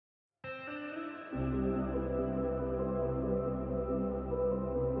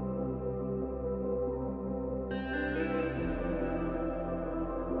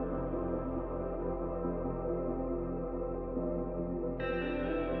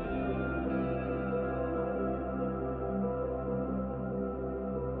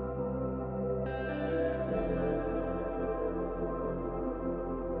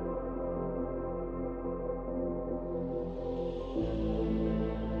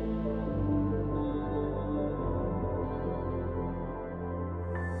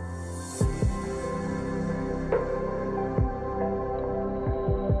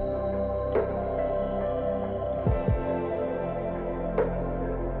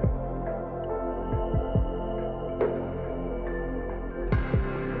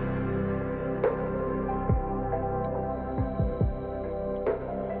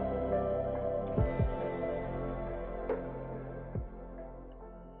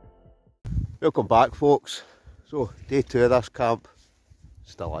Welcome back, folks. So day 2 of this camp,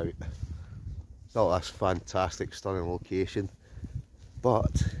 still out. Still at this fantastic stunning location,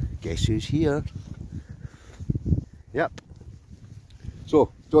 but guess who's here? Yep,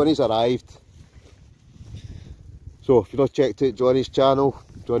 so Johnny's arrived. So if you've not checked out Johnny's channel,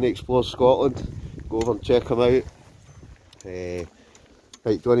 Johnny Explores Scotland, go over and check him out.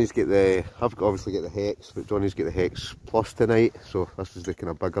 Right, Johnny's got the, I've obviously got the Hex, but Johnny's got the Hex Plus tonight, so this is the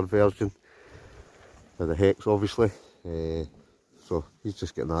kind of bigger version of the Hex, obviously. So he's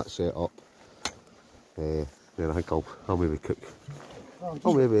just getting that set up. Then I think I'll maybe cook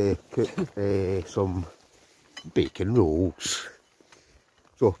some bacon rolls.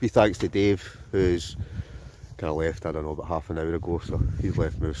 So big thanks to Dave, who's kind of left, I don't know, about half an hour ago, so he's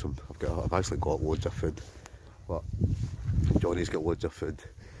left me with some, I've actually got loads of food, but Johnny's got loads of food,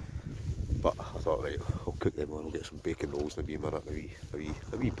 but I thought, right, I'll cook them and I'll get some bacon rolls in a wee minute,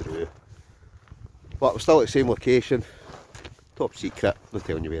 a wee brew. But we're still at the same location, top secret, I'm not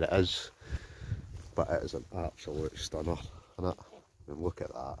telling you where it is, but it is an absolute stunner, isn't it? And look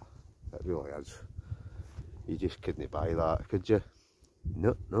at that, it really is. You just couldn't buy that, could you?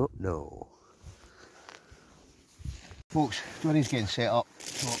 No, no, no. Folks, Johnny's getting set up,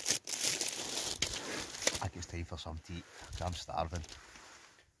 so I think it's time for some tea, because I'm starving.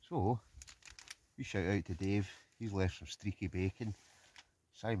 So, we shout out to Dave, he's left some streaky bacon.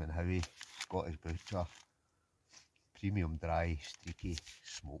 Simon Howie, Scottish Butcher, premium dry, streaky,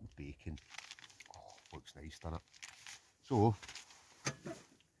 smoked bacon. Oh, looks nice, doesn't it? So,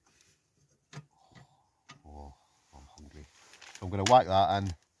 oh, I'm hungry. So I'm going to whack that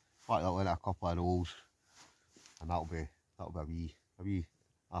in, whack that into a couple of rolls, and that'll be a wee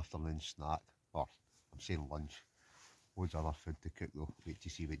afternoon snack, or I'm saying lunch. Loads of other food to cook though. Wait to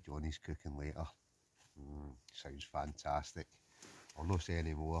see what Johnny's cooking later. Sounds fantastic. I'll not say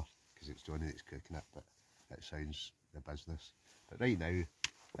any more because it's Johnny that's cooking it, but it sounds the business. But right now,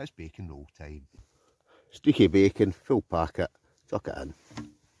 it's bacon roll time. Streaky bacon, full packet, chuck it in.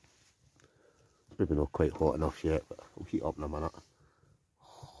 It's maybe not quite hot enough yet, but it'll heat up in a minute.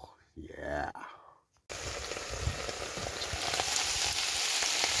 Oh, yeah.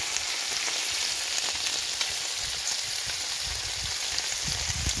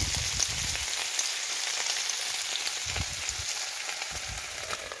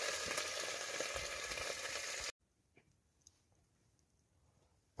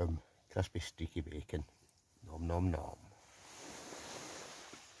 Crispy streaky bacon, nom nom nom.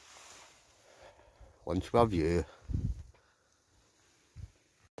 Lunch with you.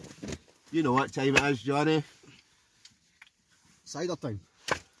 You know what time it is, Johnny? Cider time.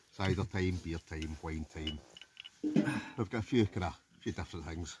 Cider time, beer time, wine time. We've got a few different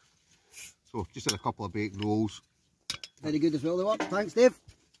things. So just had a couple of bacon rolls. Very good as well they were. Thanks, Dave.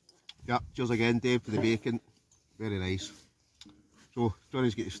 Yeah, cheers again, Dave, for the bacon. Very nice. So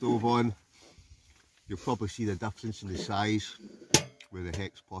Johnny's got the stove on. You'll probably see the difference in the size with the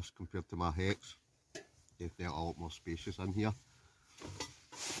Hex Plus compared to my Hex. Definitely a lot more spacious in here.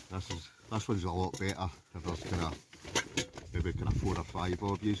 This one's a lot better if there's maybe 4 or 5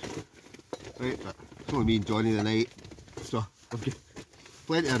 of you. Right, but it's only me and Johnny tonight, so we've got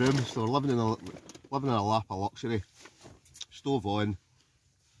plenty of room, so we're living in a lap of luxury. Stove on.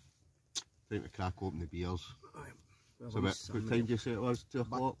 Time to crack open the beers. So what time do you say it was? 2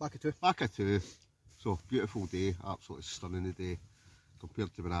 o'clock? Back at 2. Back at 2. So beautiful day, absolutely stunning today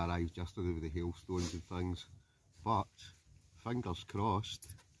compared to when I arrived yesterday with the hailstones and things. But fingers crossed,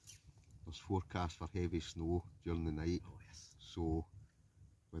 there's forecast for heavy snow during the night. Oh yes. So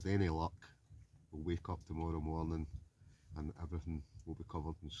with any luck, we'll wake up tomorrow morning and everything will be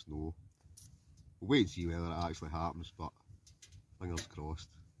covered in snow. We'll wait and see whether it actually happens, but fingers crossed,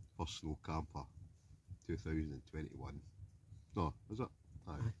 first snow camper 2021. No, is it?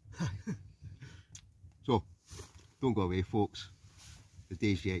 Aye. So, don't go away folks, the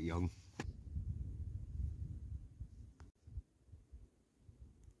day's yet young.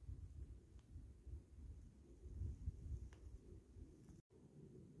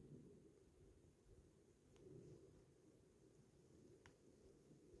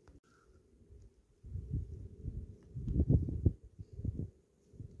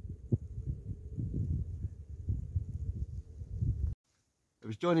 It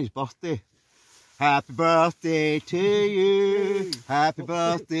was Johnny's birthday. Happy birthday to you. Happy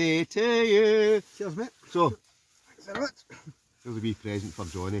birthday to you. Cheers, mate. So, Thanks very much. there's a wee present for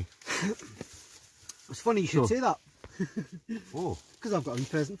Johnny. It's funny you should say that. Oh. Because I've got a wee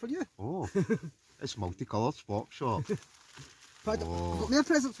present for you. Oh. It's multicoloured spork shop. I've got more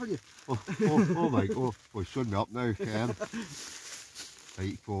presents for you. Oh my god. Oh, he's showing me up now, Ken.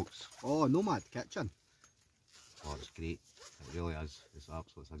 Right, folks. Oh, Nomad Kitchen. Oh, it's great. It really is. It's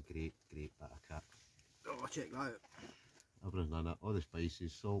absolutely a great bit of kit. Oh, check that out. Everything in it. All the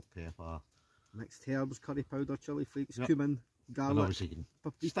spices, salt, pepper. Mixed herbs, curry powder, chilli flakes, Yep. cumin, And garlic, obviously you can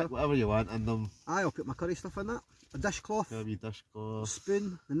paprika. stick whatever you want in them. Aye, I'll put my curry stuff in that. A dishcloth, A wee dishcloth. a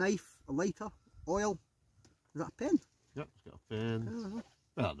spoon, a knife, a lighter, oil. Is that a pen? Yep, it's got a pen.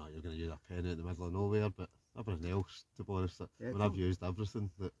 Well, no, you're going to use a pen out in the middle of nowhere, but everything else, to be honest, Yeah, when I've used everything,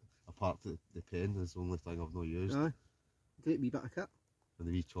 that apart from the pen is the only thing I've not used. Aye. Great wee bit of kit. And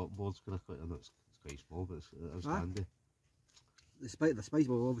the wee chopping board's kind of quite, I know it's quite small, but it is Aye. handy. The spice,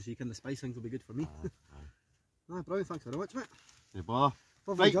 well, obviously, the spice things will be good for me. Aye, brilliant, thanks very much, mate. No bother.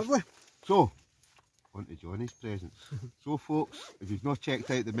 Lovely, Right. lovely. So, on to Johnny's presents. So folks, if you've not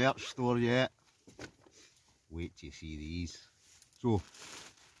checked out the merch store yet, wait till you see these. So,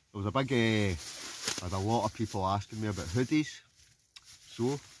 there was a big, I had a lot of people asking me about hoodies.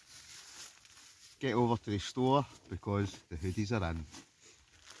 So, get over to the store because the hoodies are in.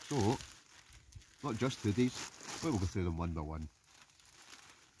 So, not just hoodies, but we'll go through them one by one.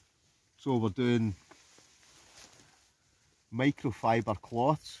 So we're doing microfiber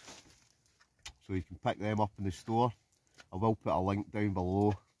cloths, so you can pick them up in the store. I will put a link down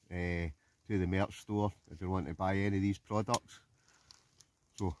below to the merch store if you want to buy any of these products.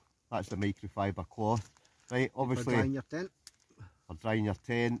 So that's the microfiber cloth. Right, obviously For drying your tent. for drying your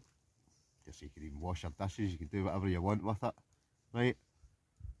tent, just so you can even wash your dishes, you can do whatever you want with it. Right,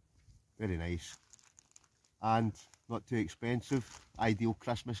 very nice and not too expensive. Ideal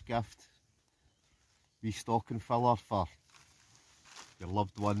Christmas gift. Wee stocking filler for your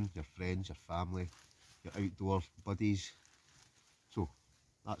loved one, your friends, your family, your outdoor buddies. So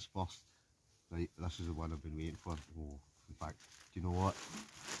that's first. Right, this is the one I've been waiting for. Oh, in fact, do you know what?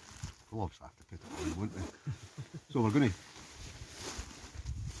 We'll obviously have to put it on, won't we? So we're going to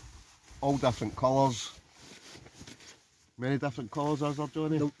all different colours. Many different colours, is there,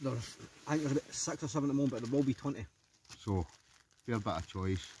 Johnny? I think there's about 6 or 7 at the moment, but there will be 20. So, fair bit of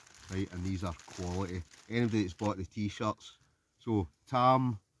choice, right? And these are quality. Anybody that's bought the t-shirts. So,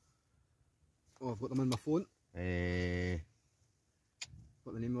 Tam. Oh, I've got them on my phone.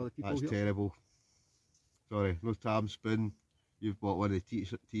 Got the name of all the people That's here. terrible. Sorry, no Tam Spoon. You've bought one of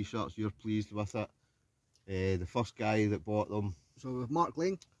the t-shirts, you're pleased with it. The first guy that bought them. So we've Mark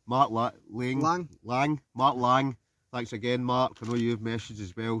Lang. Mark Lang. Mark Lang. Thanks again, Mark. I know you've messaged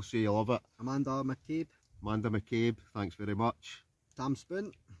as well, say you love it. Amanda McCabe. Amanda McCabe, thanks very much. Tam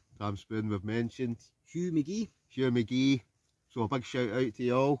Spoon. Tam Spoon we've mentioned. Hugh McGee. Hugh McGee. So a big shout out to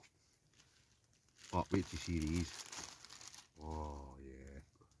you all. But wait to see these. Oh yeah.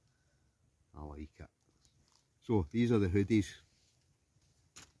 I like it. So these are the hoodies.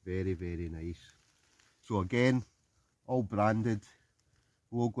 Very, very nice. So again, all branded.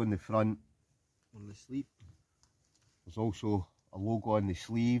 Logo on the front. On the sleeve. There's also a logo on the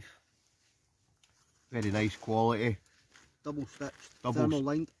sleeve. Very nice quality. Double stitched. Thermal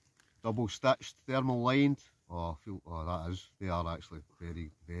lined. Double stitched, thermal lined. Oh, that is. They are actually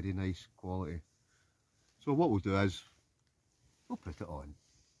very, very nice quality. So what we'll do is, we'll put it on.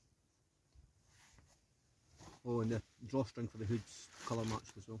 Oh, and the drawstring for the hood's colour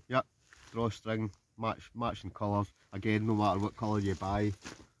matched as well. Yep, drawstring, matching colours. Again, no matter what colour you buy,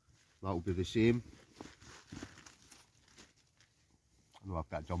 that'll be the same. I know I've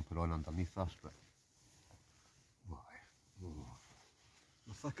got a jumper on underneath this, but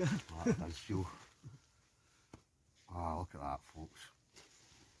The thicker. that does feel. Ah, look at that, folks.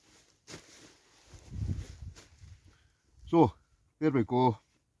 So there we go.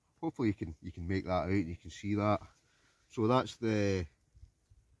 Hopefully you can make that out and you can see that. So that's the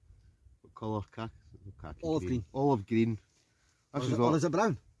what colour? Khaki Olive green. Olive green. Or is it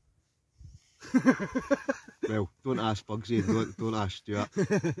brown? Well, don't ask Bugsy and don't ask Stuart.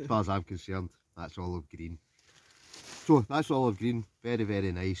 As far as I'm concerned, that's olive green. So that's olive green, very,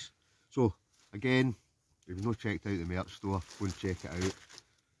 very nice. So again, if you've not checked out the merch store, go and check it out.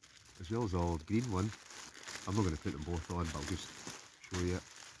 As well as the olive green one. I'm not going to put them both on, but I'll just show you it.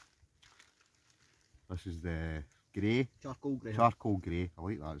 This is the grey. Charcoal grey. Charcoal grey. I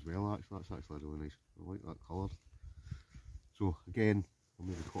like that as well, actually. That's actually really nice. I like that colour. So again,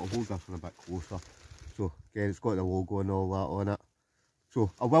 I'll hold this one a bit closer. So again, it's got the logo and all that on it.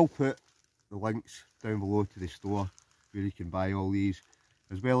 So I will put the links down below to the store where you can buy all these,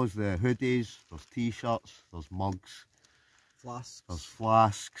 as well as the hoodies. There's t-shirts, there's mugs, Flasks. there's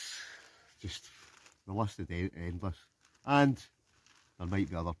flasks. Just the list is endless, and there might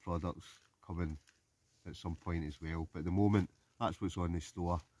be other products coming at some point as well, but at the moment that's what's on the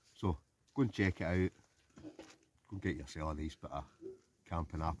store. So go and check it out, go and get yourself a nice bit of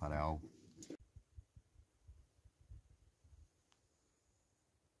camping apparel.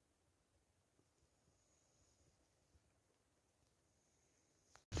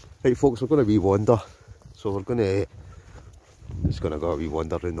 Right folks, we're going to wee wander, so we're going to just going to go a wee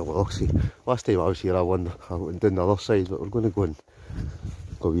wander around the loch. See, last time I was here I went down the other side, but we're going to go and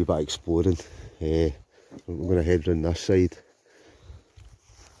go a wee bit exploring. We're going to head round this side.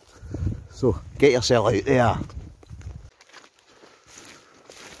 So get yourself out there.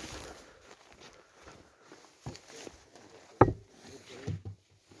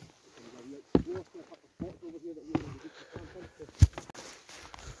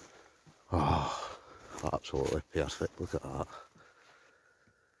 Oh, absolutely perfect, look at that.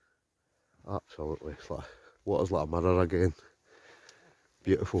 Absolutely, it's like, water's like a mirror again.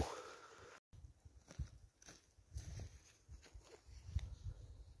 Beautiful.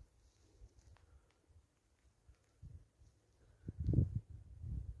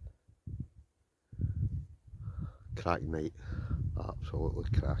 Cracking night,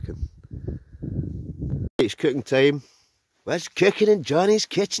 absolutely cracking. It's cooking time. What's cooking in Johnny's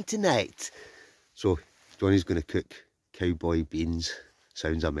kitchen tonight? So Johnny's going to cook cowboy beans.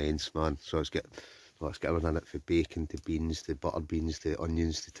 Sounds immense, man. So let's get everything in it, from bacon to beans to butter beans to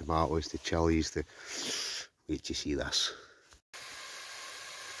onions to tomatoes to chillies to... Wait till you see this.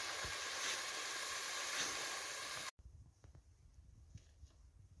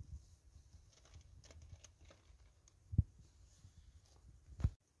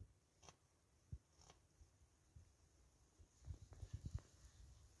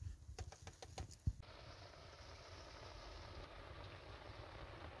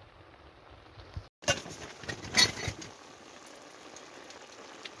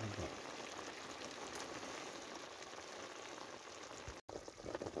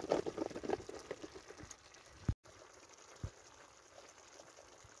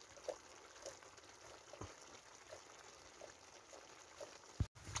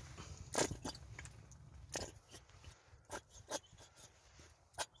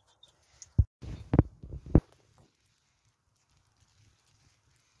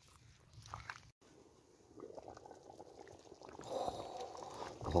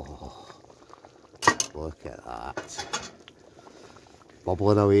 Oh, look at that.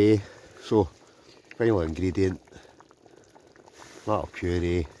 Bubbling away. So, final ingredient. That'll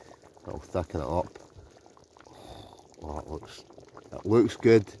puree. That'll thicken it up. Oh, it looks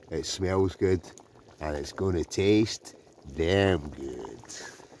good, it smells good, and it's going to taste damn good.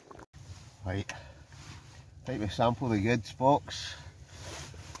 Right, time to sample the goods, folks.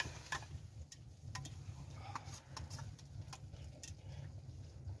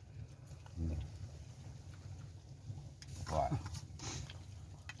 Right.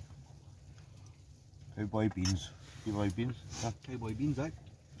 Cowboy beans. Cowboy beans? Yeah, cowboy beans, eh?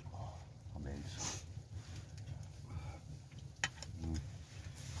 Oh, immense.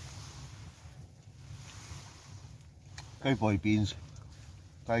 Cowboy beans,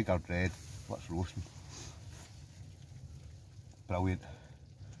 tiger bread, let's roast them. Brilliant.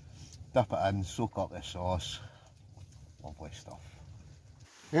 Dip it in, soak up the sauce. Lovely stuff.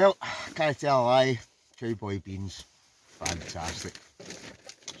 Well, can't tell a lie, cowboy beans, fantastic.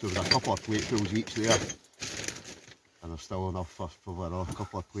 So there's a couple of platefuls each there, and there's still enough for probably another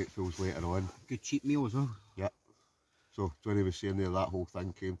couple of platefuls later on. Good cheap meal as well. Yep. So Johnny was saying there that whole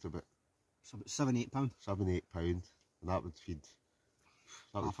thing came to about It's about £7-8. £7-8, and that would feed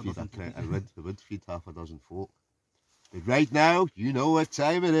it would feed half a dozen folk. But right now, you know what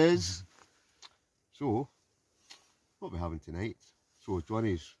time it is. So, what are we having tonight? So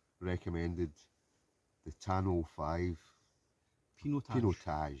Johnny's recommended the Tan 05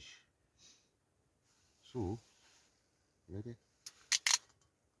 Pinotage. So, ready?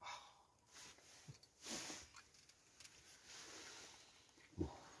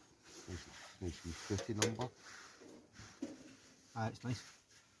 Nice wee fruity number. Ah, it's nice.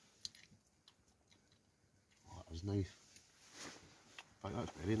 Oh, that is nice. In fact,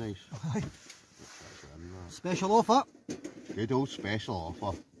 that's very nice. That's in there. Special offer. Good old special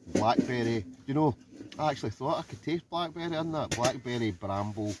offer. Blackberry. You know, I actually thought I could taste blackberry in that. Blackberry,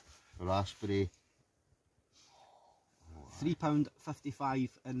 bramble, raspberry. £3.55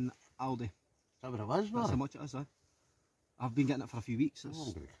 in Aldi. Is that what it is, man? That's how much it is, I've been getting it for a few weeks.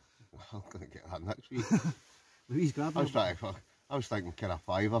 Oh, I'm gonna get that next week. Louise grabbing it. I was thinking kind of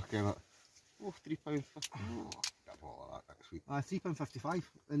fiver, kind of. Oh, £3.50. Oh, get a bottle of that next week. £3.55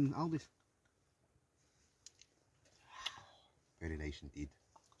 in Aldi's. Very nice indeed.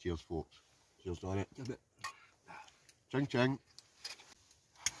 Cheers, folks. Cheers, Donny. Give it. Ching ching.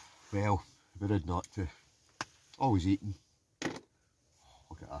 Well, very not to. Always eating.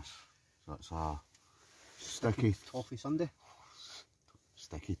 Look at this. So it's a sticky toffee sundae.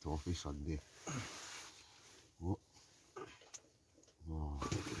 Sticky toffee sundae. Oh. Oh.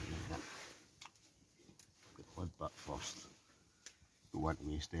 Get the lid bit first. Don't want to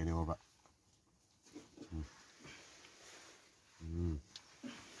waste any of it.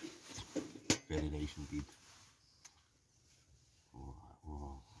 Very nice indeed. Oh,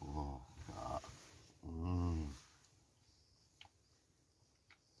 look at that.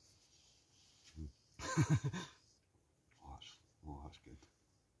 That's good.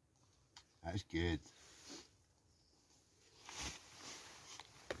 That's good.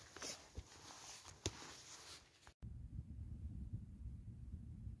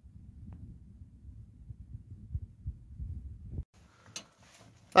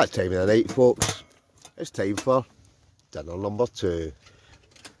 That time of the night, folks. It's time for dinner number 2.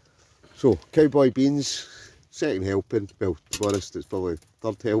 So, cowboy beans, second helping. Well, to be honest, it's probably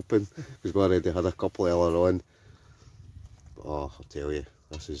third helping because we already had a couple earlier on. But, oh, I'll tell you,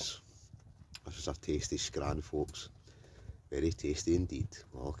 this is a tasty scran, folks. Very tasty indeed.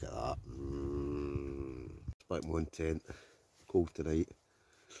 Oh, look at that. Back my own tent. Cold tonight.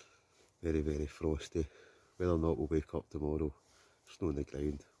 Very, very frosty. Whether or not we'll wake up tomorrow, snow on the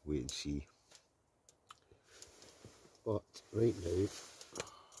ground, wait and see. But right now,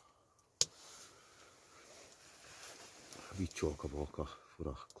 a wee chock-a-mocha for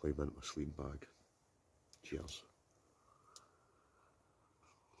a climb into my sleeping bag. Cheers.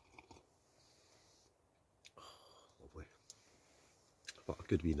 Oh, lovely. But a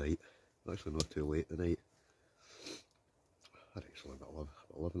good wee night. Actually not too late tonight. I think it's only about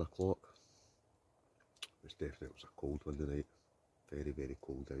 11 o'clock. It was a cold one tonight. Very, very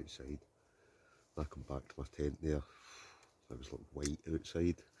cold outside. I come back to my tent there. It was like white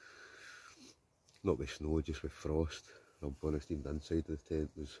outside. Not with snow, just with frost. I'll be honest, even the inside of the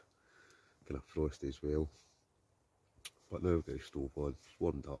tent was kind of frosty as well. But now I've got the stove on, it's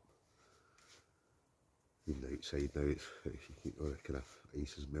warmed up. Even outside now, it's you know, the kind of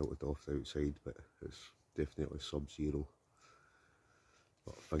ice has melted off the outside, but it's definitely sub-zero.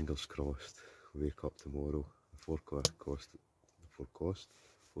 But fingers crossed, we wake up tomorrow. The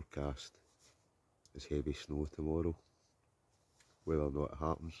forecast is heavy snow tomorrow. Whether or not it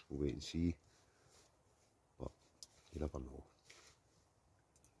happens, we'll wait and see. But you never know.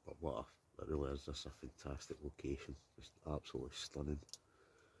 But it really is just a fantastic location. Just absolutely stunning.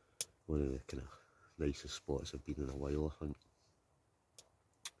 One of the kind of nicest spots I've been in a while, I think.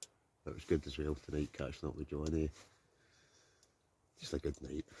 It was good as well tonight, catching up with Johnny. Just a good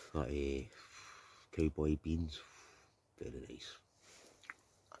night. That cowboy beans, very nice.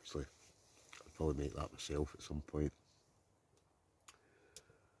 Actually, I'll probably make that myself at some point.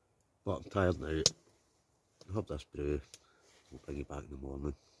 But I'm tired now. I'll have this brew. We'll bring you back in the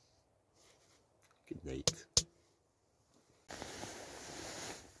morning. Good night.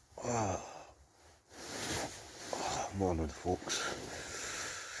 Morning,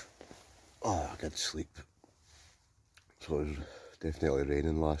 folks. I did sleep. So it was definitely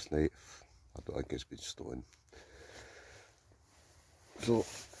raining last night. I don't think it's been snowing. So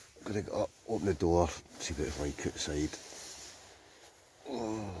I'm gonna get up, open the door, see what it's like outside.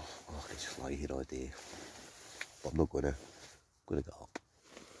 I could just lie here all day. But I'm not gonna. I'm gonna get up.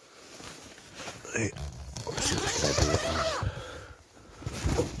 Right, let's see what the crib is.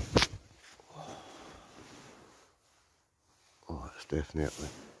 Oh, it's definitely.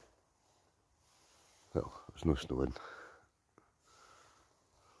 Well, there's no snowing.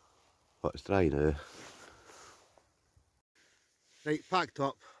 But it's dry now. Right, packed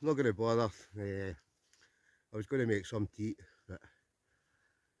up, I'm not going to bother. I was going to make some tea, but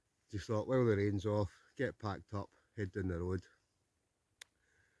just thought while the rain's off, get packed up, head down the road.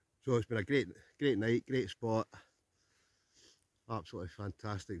 So it's been a great night, great spot. Absolutely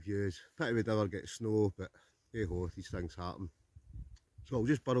fantastic views. Pity we'd never get snow, but hey ho, these things happen. So I'll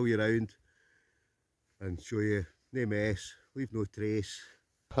just burrow you around and show you no mess, leave no trace.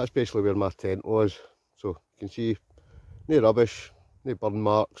 That's basically where my tent was. So you can see no rubbish, no burn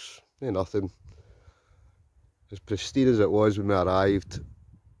marks, no nothing. As pristine as it was when we arrived.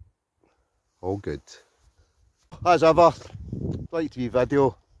 All good. As ever, like the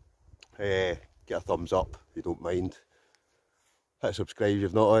video, get a thumbs up if you don't mind. Hit subscribe if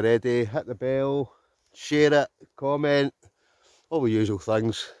you've not already, hit the bell, share it, comment, all the usual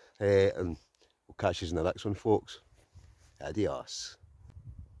things, and we'll catch you in the next one, folks. Adios.